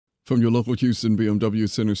From your local Houston BMW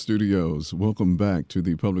Center studios, welcome back to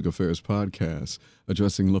the Public Affairs Podcast,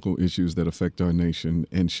 addressing local issues that affect our nation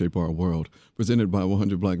and shape our world. Presented by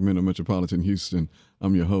 100 Black Men of Metropolitan Houston.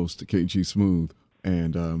 I'm your host, KG Smooth.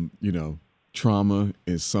 And, trauma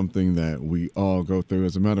is something that we all go through.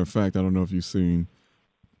 As a matter of fact, I don't know if you've seen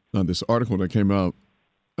this article that came out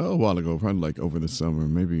a while ago, probably like over the summer,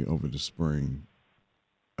 maybe over the spring,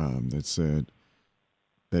 that said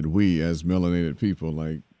that we as melanated people,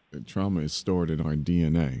 like, trauma is stored in our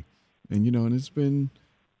DNA. And, and it's been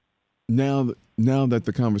now that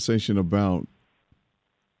the conversation about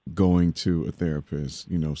going to a therapist,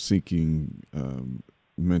 seeking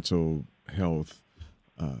mental health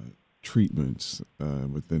treatments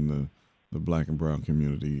within the Black and brown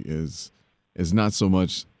community is not so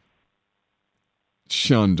much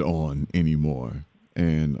shunned on anymore.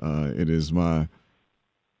 And it is my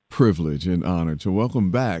privilege and honor to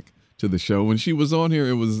welcome back to the show. When she was on here,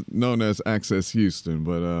 it was known as Access Houston,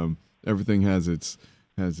 but everything has its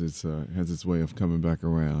way of coming back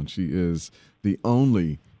around. She is the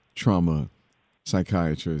only trauma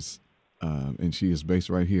psychiatrist, and she is based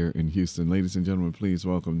right here in Houston. Ladies and gentlemen, please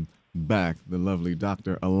welcome back the lovely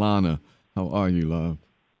Dr. Alauna. How are you, love?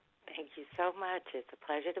 Thank you so much. It's a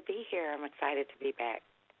pleasure to be here. I'm excited to be back.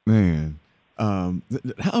 Man, how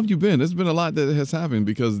have you been? There's been a lot that has happened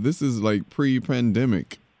because this is like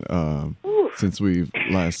pre-pandemic. Since we've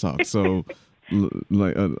last talked, so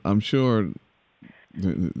I'm sure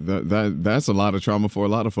that's a lot of trauma for a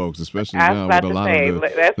lot of folks, especially now with a lot of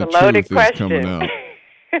the loaded truth is coming out.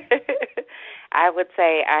 I would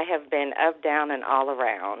say I have been up, down, and all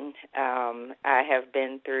around. I have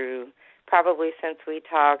been through, probably since we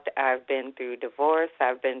talked, I've been through divorce,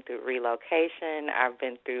 I've been through relocation, I've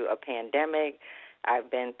been through a pandemic,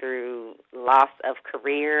 I've been through loss of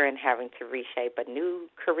career and having to reshape a new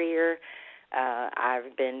career.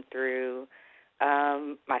 I've been through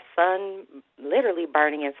my son literally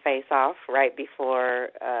burning his face off right before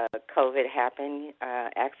COVID happened,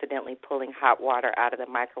 accidentally pulling hot water out of the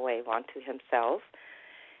microwave onto himself.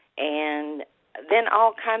 And then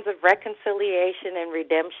all kinds of reconciliation and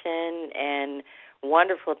redemption and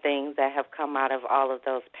wonderful things that have come out of all of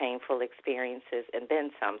those painful experiences and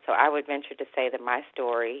then some. So I would venture to say that my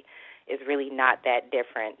story is really not that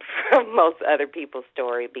different from most other people's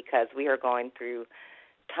story because we are going through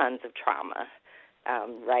tons of trauma.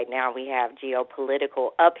 Right now we have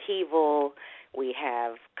geopolitical upheaval, we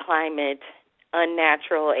have climate,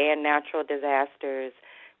 unnatural and natural disasters,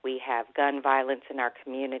 we have gun violence in our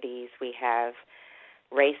communities, we have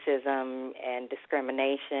racism and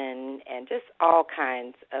discrimination and just all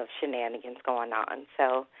kinds of shenanigans going on.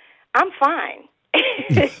 So I'm fine.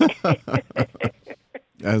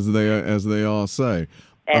 As they all say.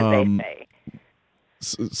 As they say.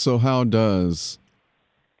 So how does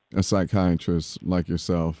a psychiatrist like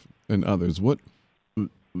yourself and others, where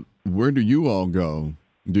do you all go?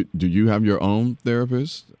 Do you have your own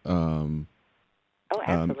therapist?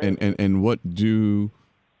 Absolutely. And what do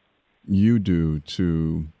you do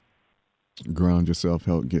to ground yourself,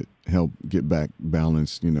 help get back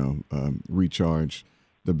balanced, recharge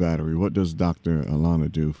the battery? What does Dr.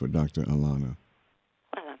 Alauna do for Dr. Alauna?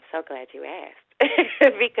 Well, I'm so glad you asked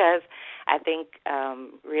because I think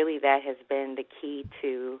really that has been the key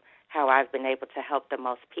to how I've been able to help the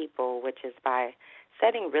most people, which is by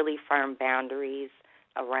setting really firm boundaries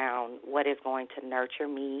around what is going to nurture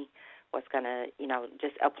me, what's going to,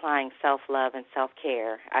 just applying self-love and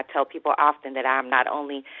self-care. I tell people often that I'm not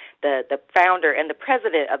only the founder and the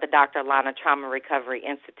president of the Dr. Alauna Trauma Recovery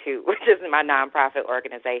Institute, which is my nonprofit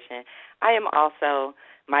organization, I am also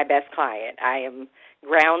my best client. I am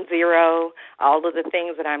ground zero. All of the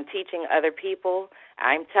things that I'm teaching other people,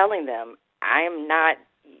 I'm telling them I am not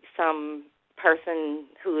some person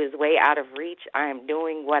who is way out of reach. I am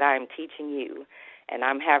doing what I'm teaching you, and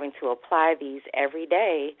I'm having to apply these every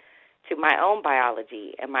day to my own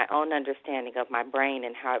biology and my own understanding of my brain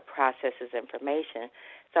and how it processes information.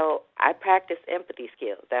 So I practice empathy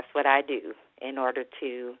skills. That's what I do in order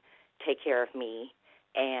to take care of me.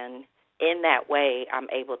 And in that way, I'm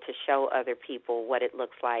able to show other people what it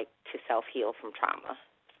looks like to self-heal from trauma.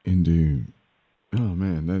 Indeed. Oh,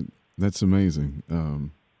 man, that's amazing.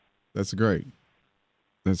 That's great.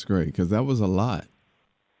 That's great, because that was a lot.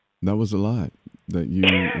 That was a lot that you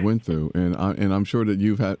went through. And I'm sure that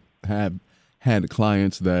you've had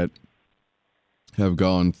clients that have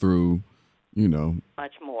gone through,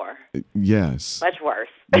 much more. Yes. Much worse.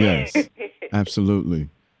 Yes, absolutely.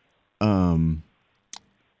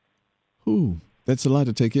 That's a lot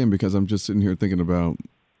to take in, because I'm just sitting here thinking about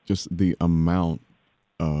just the amount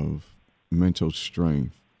of mental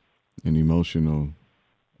strength and emotional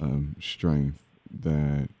strength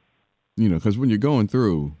that, because when you're going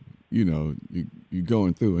through, you're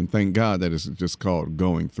going through, and thank God that it's just called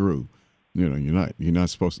going through. You're not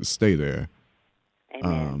supposed to stay there.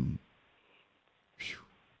 Amen.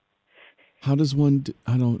 How does one?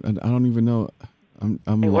 I don't even know.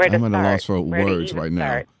 Where to I'm at a start? loss for Where to words even right now.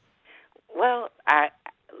 start? Well,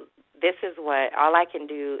 this is what all I can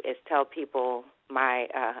do is tell people my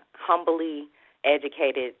humbly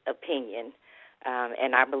educated opinion,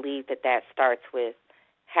 and I believe that starts with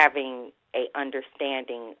having a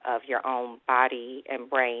understanding of your own body and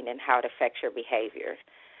brain and how it affects your behavior.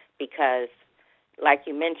 Because, like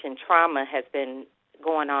you mentioned, trauma has been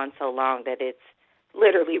going on so long that it's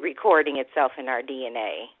literally recording itself in our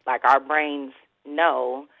DNA. Like our brains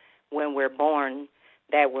know when we're born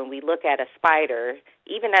that when we look at a spider,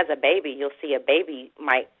 even as a baby, you'll see a baby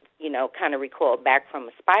might, kind of recoil back from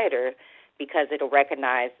a spider because it'll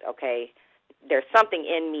recognize, okay, there's something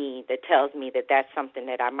in me that tells me that that's something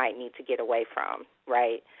that I might need to get away from,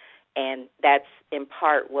 right? And that's in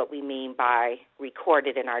part what we mean by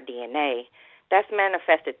recorded in our DNA. That's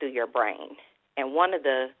manifested through your brain. And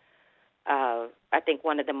I think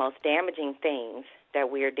one of the most damaging things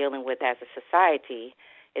that we are dealing with as a society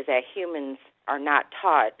is that humans are not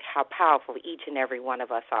taught how powerful each and every one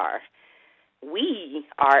of us are. We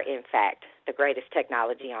are, in fact, the greatest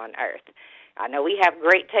technology on earth. I know we have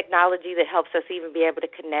great technology that helps us even be able to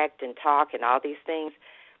connect and talk and all these things,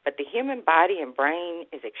 but the human body and brain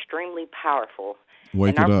is extremely powerful.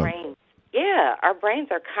 Wake And it our up. our brains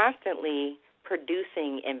are constantly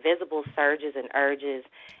producing invisible surges and urges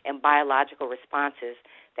and biological responses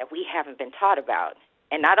that we haven't been taught about.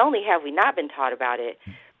 And not only have we not been taught about it,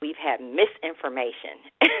 we've had misinformation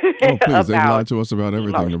Oh, please. They've about lied to us about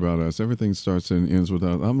everything emotion. about us. Everything starts and ends with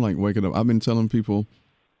us. I'm like, wake it up. I've been telling people,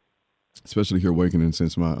 especially here awakening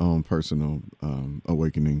since my own personal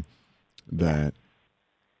awakening, Yeah. that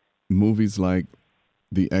movies like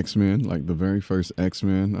the X-Men, like the very first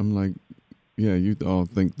X-Men, I'm like, yeah, you all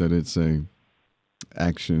think that it's a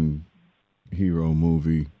action hero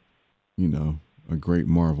movie, a great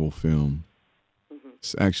Marvel film. Mm-hmm.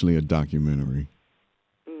 It's actually a documentary.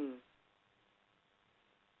 Mm.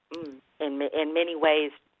 Mm. In many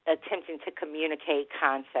ways, attempting to communicate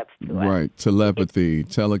concepts to us. Right. Telepathy,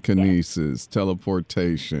 Yes. telekinesis,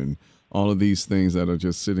 teleportation, all of these things that are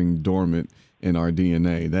just sitting dormant in our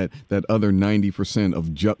DNA. That other 90%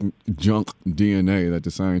 of junk DNA that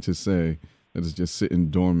the scientists say that is just sitting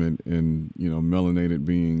dormant in, melanated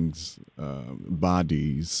beings'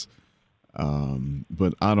 bodies.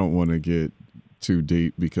 But I don't want to get too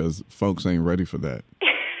deep because folks ain't ready for that.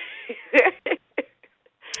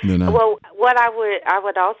 They're not. Well, what I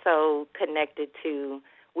would also connect it to,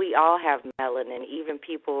 we all have melanin, even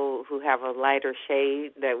people who have a lighter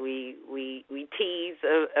shade that we tease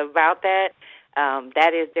about that.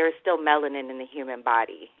 That is, there's still melanin in the human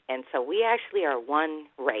body, and so we actually are one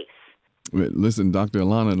race. Listen, Dr.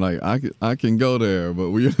 Alauna, like I can go there, but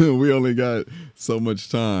we we only got so much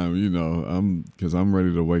time, because I'm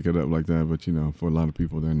ready to wake it up like that, but for a lot of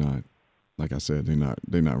people they're not. Like I said,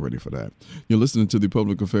 they're not ready for that. You're listening to the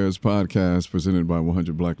Public Affairs Podcast presented by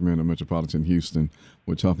 100 Black Men of Metropolitan Houston.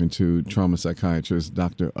 We're talking to trauma psychiatrist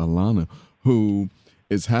Dr. Alauna, who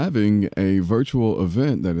is having a virtual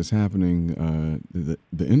event that is happening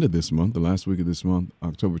the end of this month, the last week of this month,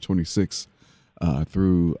 October 26th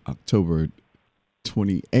through October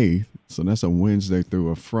 28th. So that's a Wednesday through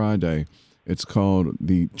a Friday. It's called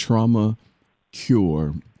the Trauma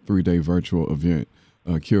C.U.R.E. 3-day virtual event.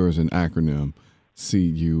 C.U.R.E. is an acronym,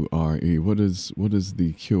 C.U.R.E. What does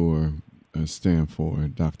the C.U.R.E. Stand for,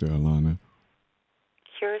 Dr. Alauna?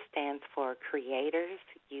 CURE stands for Creators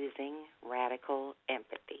Using Radical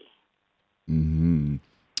Empathy. Mm-hmm.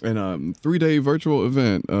 And 3-day virtual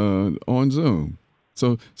event on Zoom.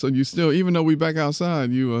 So you still, even though we back outside,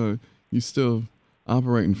 you still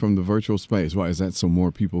operating from the virtual space. Why is that? So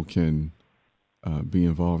more people can be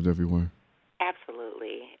involved everywhere.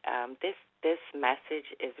 Absolutely. This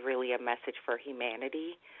message is really a message for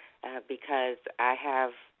humanity because I have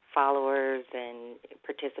followers and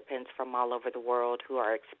participants from all over the world who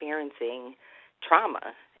are experiencing trauma,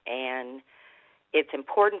 and it's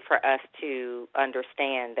important for us to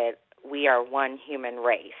understand that we are one human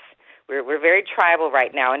race. We're very tribal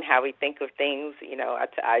right now in how we think of things.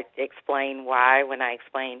 I explain why when I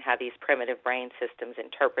explain how these primitive brain systems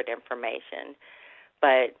interpret information,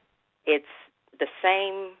 but it's the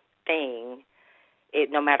same thing.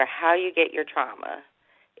 No matter how you get your trauma,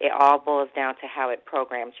 it all boils down to how it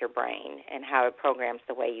programs your brain and how it programs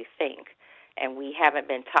the way you think. And we haven't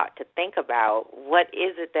been taught to think about what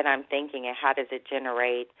is it that I'm thinking and how does it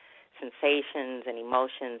generate sensations and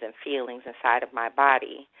emotions and feelings inside of my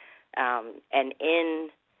body. And in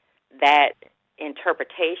that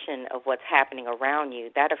interpretation of what's happening around you,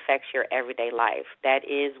 that affects your everyday life. That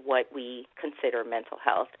is what we consider mental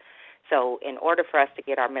health. So in order for us to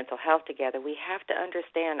get our mental health together, we have to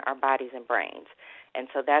understand our bodies and brains. And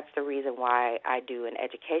so that's the reason why I do an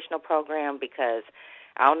educational program, because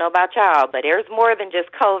I don't know about y'all, but there's more than just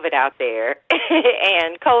COVID out there,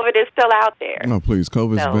 and COVID is still out there. No, please,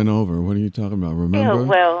 COVID's been over. What are you talking about? Remember? Yeah,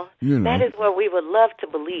 well, you know. That is what we would love to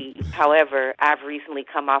believe. However, I've recently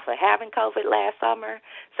come off of having COVID last summer,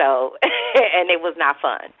 so and it was not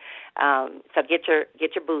fun. So get your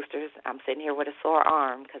boosters. I'm sitting here with a sore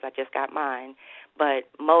arm because I just got mine. But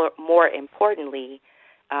more importantly,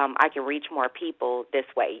 I can reach more people this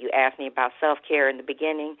way. You asked me about self-care in the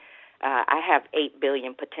beginning. I have 8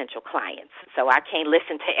 billion potential clients, so I can't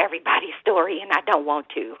listen to everybody's story, and I don't want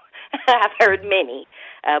to. I've heard many.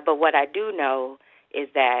 But what I do know is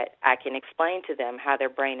that I can explain to them how their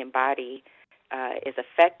brain and body is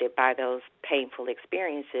affected by those painful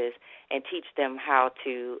experiences, and teach them how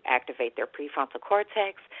to activate their prefrontal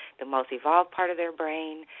cortex, the most evolved part of their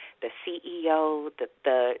brain, the CEO,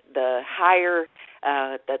 the higher,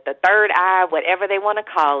 the third eye, whatever they want to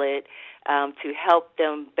call it, to help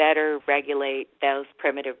them better regulate those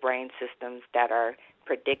primitive brain systems that are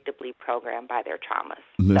predictably programmed by their traumas.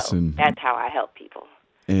 Listen, so that's how I help people.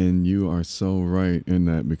 And you are so right in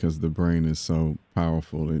that, because the brain is so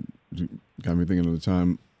powerful. It got me thinking of the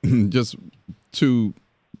time, just two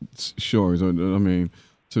shores. I'm going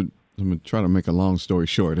to try to make a long story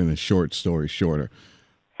short and a short story shorter.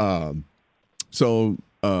 Buddy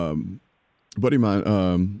of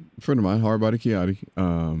mine, friend of mine, hard body C.U.R.E,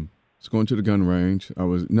 was going to the gun range.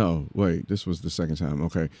 This was the second time.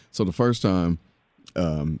 Okay. So the first time,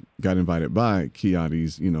 got invited by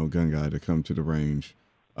C.U.R.E's, gun guy to come to the range.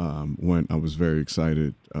 Went, I was very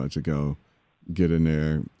excited to go get in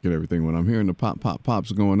there, get everything. When I'm hearing the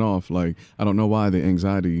pops going off, like, I don't know why the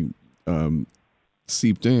anxiety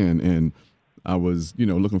seeped in, and I was,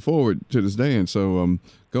 looking forward to this day. And so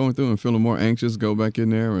going through and feeling more anxious, go back in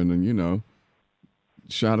there, and then,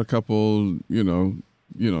 shot a couple,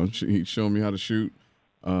 he showed me how to shoot,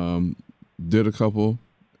 did a couple,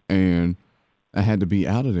 and I had to be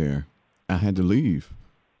out of there. I had to leave.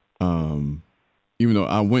 Even though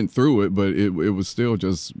I went through it, but it was still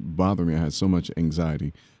just bothering me. I had so much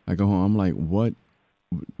anxiety. I go home, I'm like, what?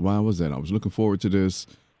 Why was that? I was looking forward to this.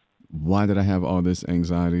 Why did I have all this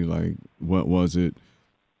anxiety? Like, what was it?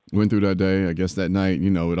 Went through that day. I guess that night,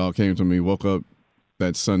 it all came to me. Woke up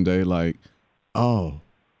that Sunday like, oh.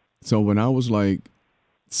 So when I was like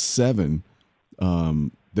 7,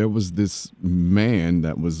 there was this man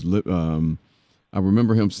that was I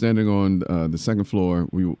remember him standing on the second floor.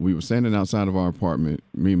 We were standing outside of our apartment,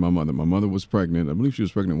 me and my mother. My mother was pregnant. I believe she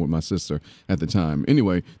was pregnant with my sister at the time.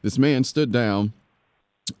 Anyway, this man stood down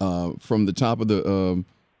from the top of the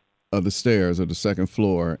stairs of the second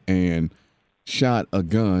floor and shot a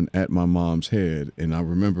gun at my mom's head. And I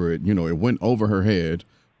remember it, it went over her head,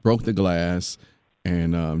 broke the glass.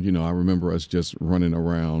 And, I remember us just running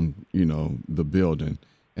around, the building.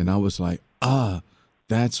 And I was like,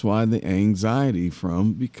 that's why the anxiety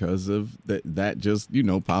because of that just,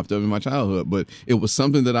 popped up in my childhood. But it was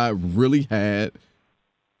something that I really had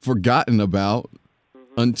forgotten about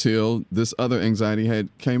until this other anxiety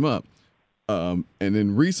came up. And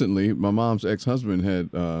then recently, my mom's ex-husband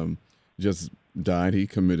had just died. He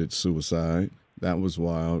committed suicide. That was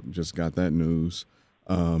wild. Just got that news.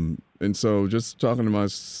 And so just talking to my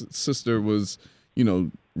sister was,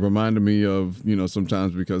 reminded me of,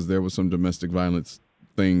 sometimes because there was some domestic violence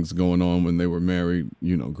things going on when they were married,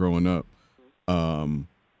 growing up. And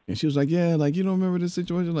she was like, yeah, like, you don't remember this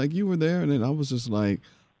situation? Like, you were there. And then I was just like,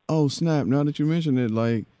 oh, snap. Now that you mention it,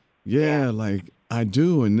 like, yeah, like I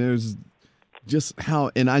do. And there's just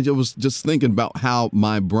and I was just thinking about how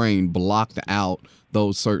my brain blocked out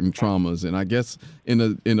those certain traumas. And I guess in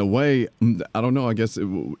a way, I don't know, I guess,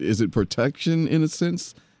 is it protection in a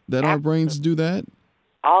sense that our brains do that?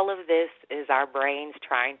 All of this is our brains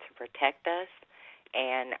trying to protect us.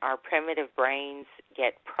 And our primitive brains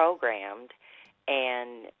get programmed,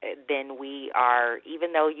 and then we are,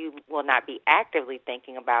 even though you will not be actively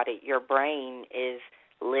thinking about it, your brain is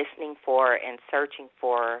listening for and searching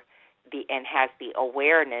for and has the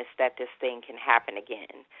awareness that this thing can happen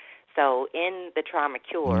again. So in the Trauma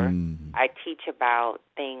Cure, I teach about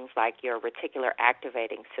things like your reticular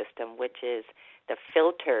activating system, which is the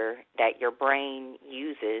filter that your brain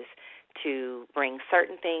uses to bring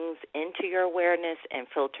certain things into your awareness and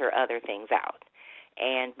filter other things out.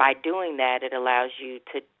 And by doing that, it allows you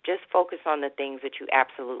to just focus on the things that you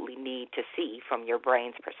absolutely need to see from your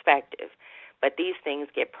brain's perspective. But these things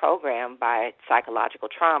get programmed by psychological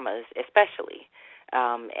traumas, especially.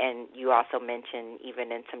 And you also mentioned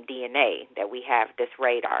even in some DNA that we have this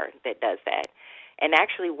radar that does that. And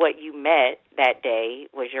actually what you met that day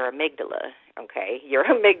was your amygdala, okay? Your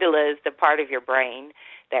amygdala is the part of your brain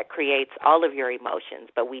that creates all of your emotions,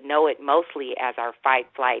 but we know it mostly as our fight,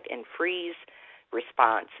 flight, and freeze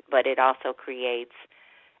response, but it also creates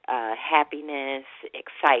happiness,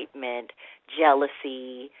 excitement,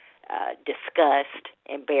 jealousy, disgust,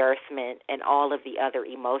 embarrassment, and all of the other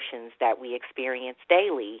emotions that we experience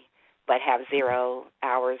daily but have 0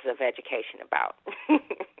 hours of education about.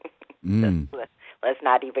 So let's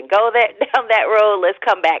not even go down that road. Let's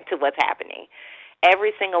come back to what's happening.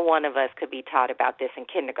 Every single one of us could be taught about this in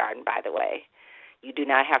kindergarten, by the way. You do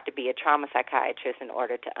not have to be a trauma psychiatrist in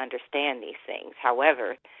order to understand these things.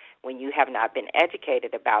 However, when you have not been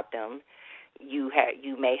educated about them, you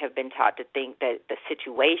may have been taught to think that the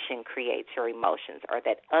situation creates your emotions or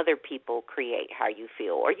that other people create how you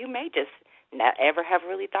feel, or you may just not ever have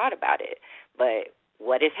really thought about it. But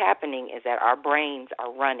what is happening is that our brains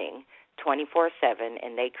are running 24/7,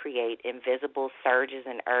 and they create invisible surges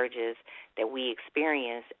and urges that we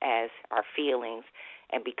experience as our feelings.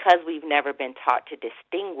 And because we've never been taught to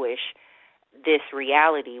distinguish this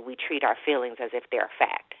reality, we treat our feelings as if they're a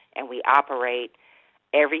fact. And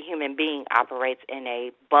every human being operates in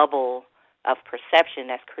a bubble of perception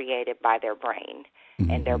that's created by their brain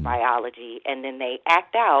and their biology. And then they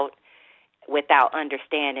act out without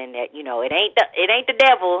understanding that, it ain't the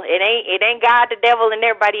devil, it ain't God, the devil, and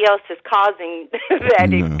everybody else is causing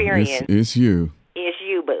that experience. It's you. It's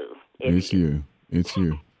you, boo. It's you. It's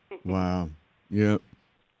you. Wow. Yep.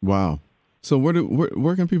 Wow. So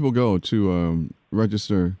where can people go to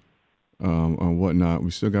register or whatnot?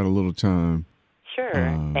 We still got a little time. Sure.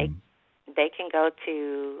 They can go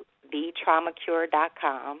to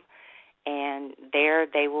thetraumacure.com. And there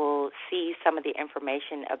they will see some of the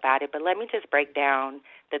information about it. But let me just break down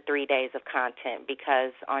the 3 days of content,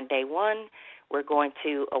 because on day one, we're going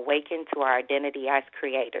to awaken to our identity as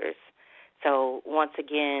creators. So once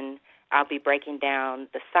again, I'll be breaking down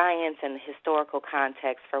the science and the historical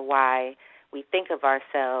context for why we think of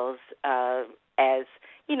ourselves as,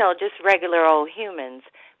 just regular old humans,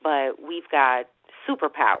 but we've got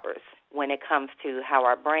superpowers when it comes to how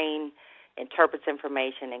our brain interprets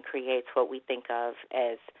information and creates what we think of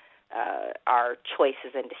as our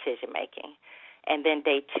choices and decision-making. And then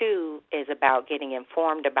day two is about getting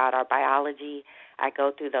informed about our biology. I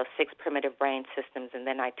go through those 6 primitive brain systems, and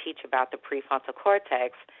then I teach about the prefrontal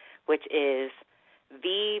cortex, which is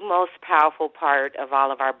the most powerful part of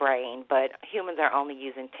all of our brain, but humans are only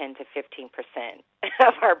using 10 to 15%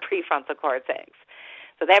 of our prefrontal cortex.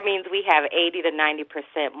 So that means we have 80 to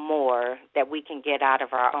 90% more that we can get out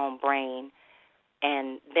of our own brain.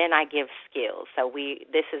 And then I give skills. So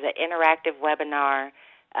this is an interactive webinar,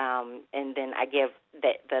 and then I give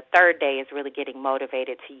the third day is really getting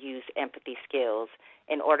motivated to use empathy skills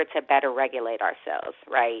in order to better regulate ourselves,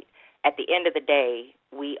 right? At the end of the day,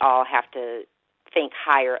 we all have to think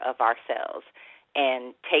higher of ourselves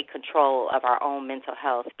and take control of our own mental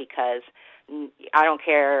health, because I don't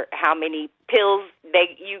care how many pills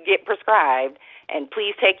you get prescribed, and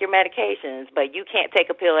please take your medications, but you can't take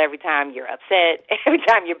a pill every time you're upset, every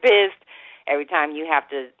time you're pissed, every time you have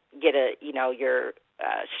to get you're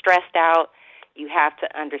stressed out. You have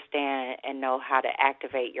to understand and know how to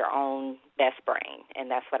activate your own best brain,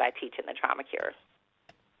 and that's what I teach in the Trauma Cure.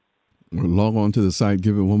 We'll log on to the site.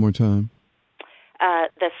 Give it one more time.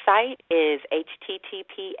 The site is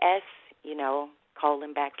https,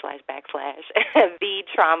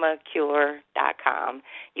 thetraumacure.com.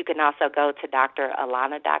 You can also go to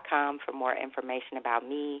dralauna.com for more information about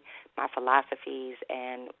me, my philosophies,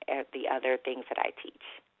 and the other things that I teach.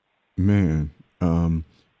 Man,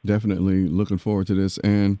 definitely looking forward to this.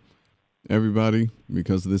 And everybody,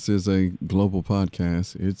 because this is a global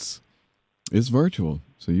podcast, it's virtual.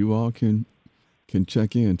 So you all can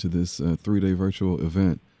check into this 3-day virtual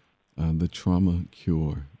event, the Trauma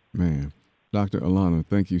Cure. Man. Dr. Alauna,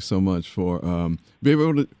 thank you so much for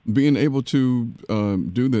being able to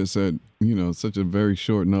do this at such a very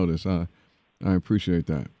short notice. I appreciate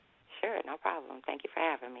that. Sure, no problem. Thank you for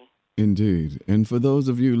having me. Indeed. And for those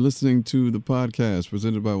of you listening to the podcast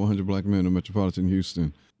presented by 100 Black Men in Metropolitan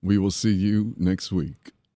Houston, we will see you next week.